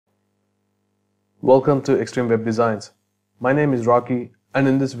Welcome to Extreme Web Designs. My name is Rocky, and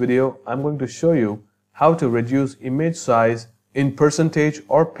in this video I'm going to show you how to reduce image size in percentage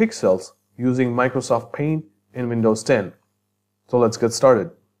or pixels using Microsoft Paint in Windows 10. So let's get started.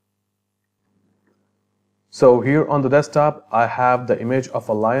 So here on the desktop I have the image of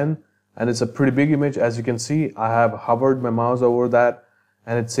a lion, and it's a pretty big image. As you can see, I have hovered my mouse over that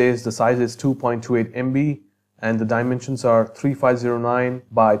and it says the size is 2.28 MB and the dimensions are 3509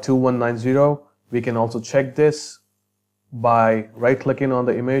 by 2190. We can also check this by right-clicking on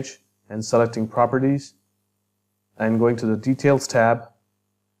the image and selecting Properties and going to the Details tab,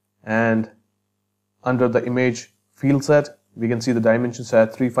 and under the image field set we can see the dimensions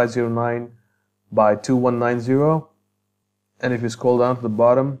at 3509 by 2190, and if you scroll down to the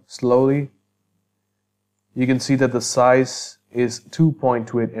bottom slowly you can see that the size is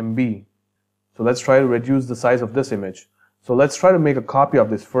 2.28 MB. So let's try to reduce the size of this image. So let's try to make a copy of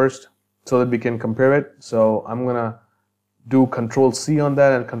this first so that we can compare it. So I'm gonna do Control-C on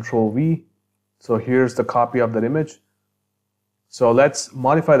that and Control-V. So here's the copy of that image. So let's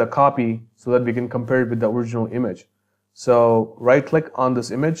modify the copy so that we can compare it with the original image. So right click on this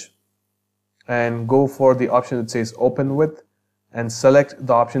image and go for the option that says Open With and select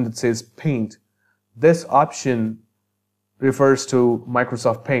the option that says Paint. This option refers to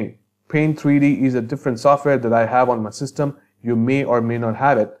Microsoft Paint. Paint 3D is a different software that I have on my system. You may or may not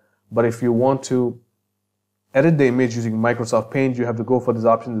have it, but if you want to edit the image using Microsoft Paint, you have to go for this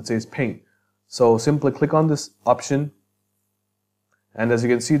option that says Paint. So simply click on this option, and as you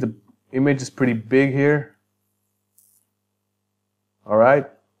can see the image is pretty big here. Alright,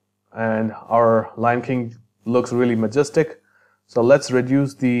 and our Lion King looks really majestic. So let's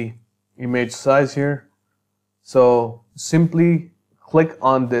reduce the image size here. So simply click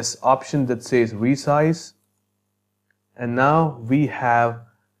on this option that says Resize, and now we have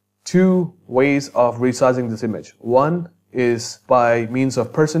two ways of resizing this image. One is by means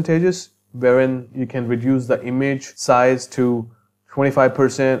of percentages, wherein you can reduce the image size to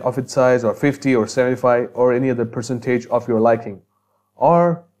 25% of its size, or 50 or 75 or any other percentage of your liking.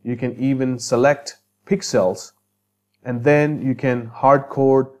 Or you can even select pixels and then you can hard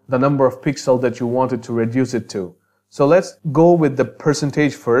code the number of pixels that you wanted to reduce it to. So let's go with the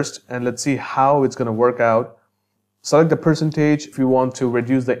percentage first and let's see how it's going to work out. Select the percentage if you want to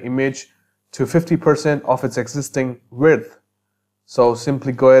reduce the image to 50% of its existing width. So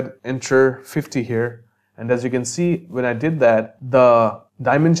simply go ahead, enter 50 here, and as you can see when I did that, the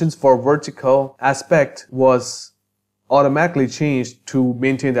dimensions for vertical aspect was automatically changed to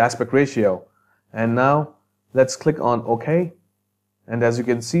maintain the aspect ratio. And now let's click on OK, and as you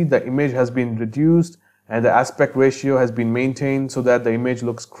can see the image has been reduced and the aspect ratio has been maintained so that the image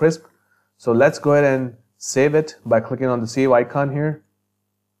looks crisp. So let's go ahead and save it by clicking on the save icon here.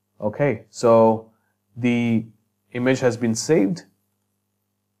 Okay, so the image has been saved,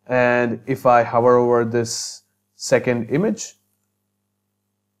 and if I hover over this second image,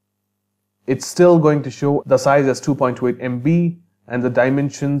 it's still going to show the size as 2.28 MB and the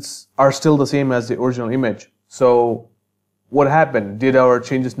dimensions are still the same as the original image. So what happened? Did our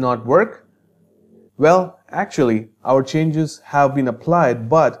changes not work? Well, actually our changes have been applied,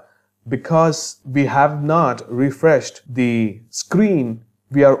 but because we have not refreshed the screen,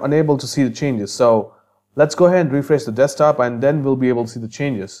 we are unable to see the changes. So let's go ahead and refresh the desktop and then we'll be able to see the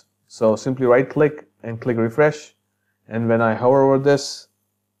changes. So simply right click and click refresh, and when I hover over this,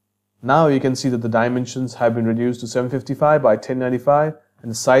 now you can see that the dimensions have been reduced to 755 by 1095 and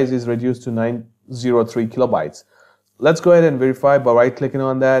the size is reduced to 903 kilobytes. Let's go ahead and verify by right clicking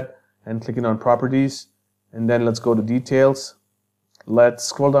on that and clicking on Properties, and then let's go to Details. Let's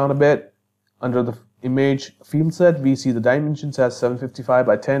scroll down a bit. Under the image field set we see the dimensions as 755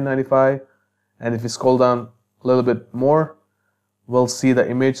 by 1095, and if we scroll down a little bit more we'll see the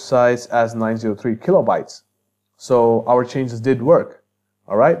image size as 903 kilobytes. So our changes did work.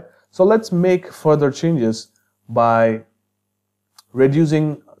 Alright, so let's make further changes by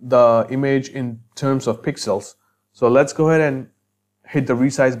reducing the image in terms of pixels. So let's go ahead and hit the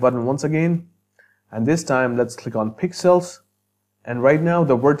Resize button once again, and this time let's click on Pixels, and right now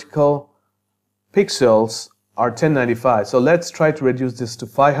the vertical pixels are 1095. So let's try to reduce this to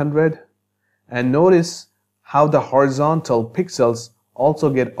 500, and notice how the horizontal pixels also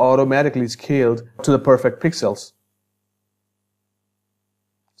get automatically scaled to the perfect pixels.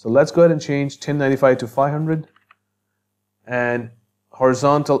 So let's go ahead and change 1095 to 500, and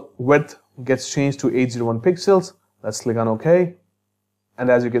horizontal width gets changed to 801 pixels. Let's click on OK, and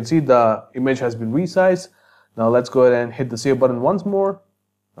as you can see the image has been resized. Now let's go ahead and hit the save button once more.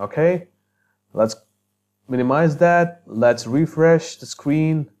 Okay, let's minimize that. Let's refresh the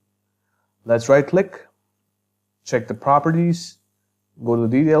screen. Let's right click, check the properties, go to the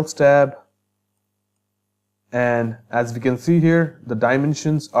details tab, and as we can see here, the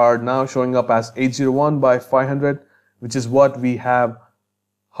dimensions are now showing up as 801 by 500, which is what we have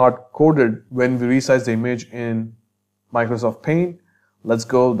hard coded when we resize the image in Microsoft Paint. Let's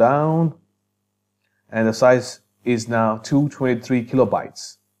go down, and the size is now 223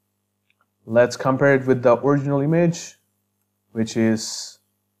 kilobytes. Let's compare it with the original image, which is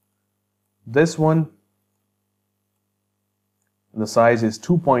this one. The size is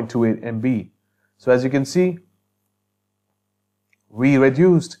 2.28 MB. So as you can see, we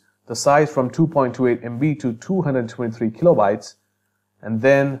reduced the size from 2.28 MB to 223 kilobytes, and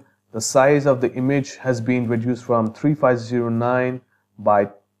then the size of the image has been reduced from 3509 by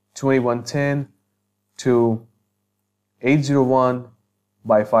 2110 to 801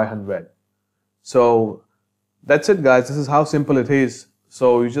 by 500. So that's it, guys. This is how simple it is.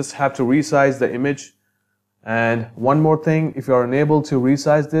 So you just have to resize the image. And one more thing, if you are unable to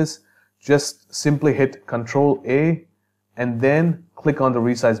resize this, just simply hit Ctrl A and then click on the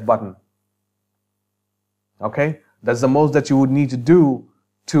resize button. Okay, that's the most that you would need to do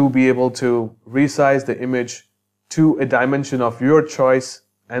to be able to resize the image to a dimension of your choice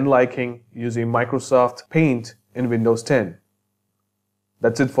and liking using Microsoft Paint in Windows 10.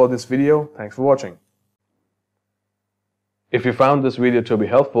 That's it for this video. Thanks for watching. If you found this video to be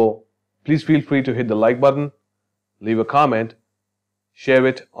helpful, please feel free to hit the like button, leave a comment, share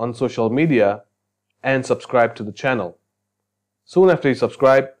it on social media, and subscribe to the channel. Soon after you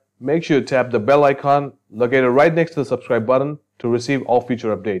subscribe, make sure you tap the bell icon located right next to the subscribe button to receive all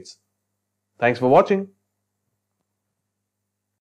future updates. Thanks for watching.